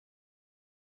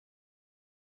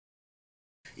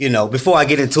You know, before I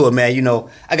get into it, man, you know,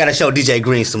 I gotta show DJ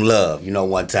Green some love, you know,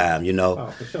 one time, you know.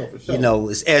 Oh, for sure, for sure. You know,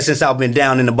 it's ever since I've been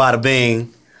down in the bada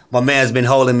bing, my man's been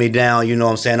holding me down, you know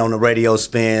what I'm saying, on the radio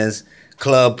spins,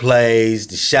 club plays,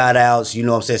 the shout outs, you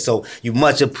know what I'm saying. So you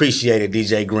much appreciated,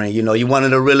 DJ Green. You know, you're one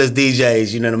of the realest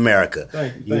DJs, you know, in America.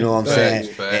 Thank you. You know what I'm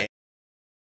saying?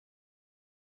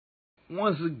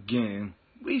 Once again,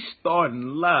 we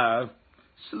starting live.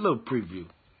 It's a little preview.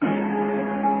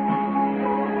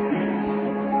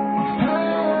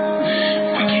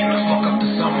 We came to fuck up the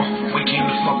summer.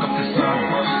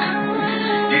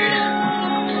 Yeah.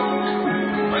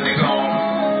 My nigga on.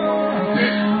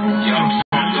 Yeah, I'm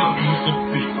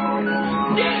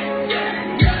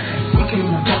we came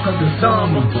to fuck up the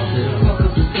summer.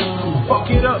 Fuck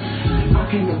it up. I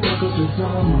came to fuck up the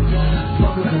summer.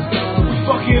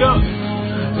 Fuck it up.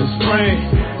 The spring,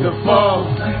 the fall,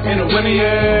 and the winter,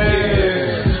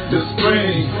 yeah. The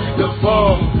spring, the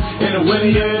fall, and the winter,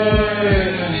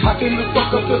 yeah. I came to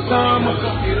fuck up the summer.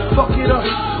 Fuck it up,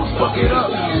 fuck it up.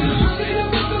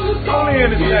 Only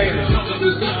entertainment.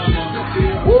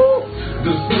 Woo!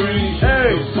 The spring,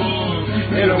 hey,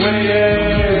 and the winter,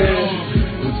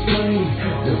 yeah. The spring,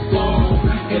 the fall,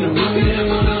 and the winter,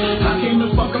 yeah. I came to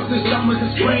fuck up the summer, the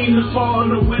spring, the fall,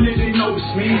 and the winter. They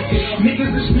notice me.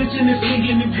 Niggas is snitching and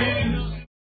singing and banging.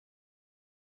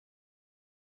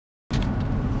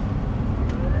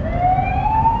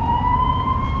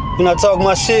 You know, talk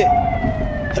my shit?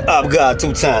 Opp God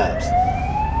 2 times.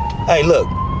 Hey, look.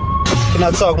 Can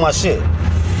I talk my shit?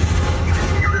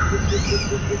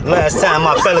 Last time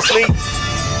I fell asleep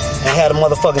and had a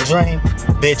motherfucking dream,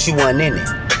 bitch, you wasn't in it.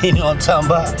 You know what I'm talking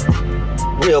about?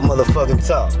 Real motherfucking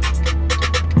talk.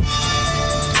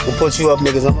 We'll put you up,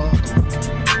 niggas. Let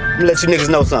me let you niggas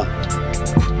know something.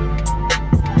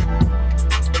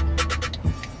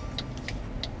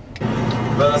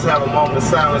 Let us have a moment of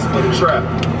silence for the trap.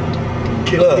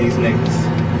 Kill Look, these niggas.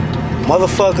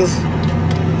 Motherfuckers.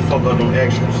 Fuck up them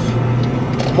extras.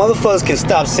 Motherfuckers can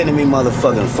stop sending me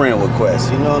motherfucking friend requests.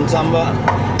 You know what I'm talking about?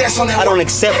 That's on that I don't work.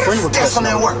 accept friend requests. That's on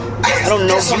that work. I don't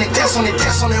know you. That's on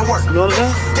that work. You know what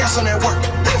I'm saying? That's on that work.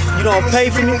 You don't pay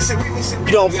for me.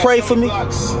 You don't pray for me.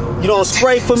 You don't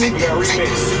spray for me. I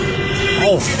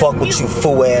don't fuck with you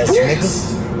fool ass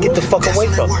niggas. Get the fuck away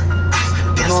from me.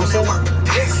 You know what I'm saying?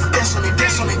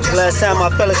 Last time I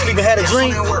fell asleep and had a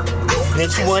dream,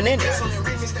 bitch, you wasn't in it.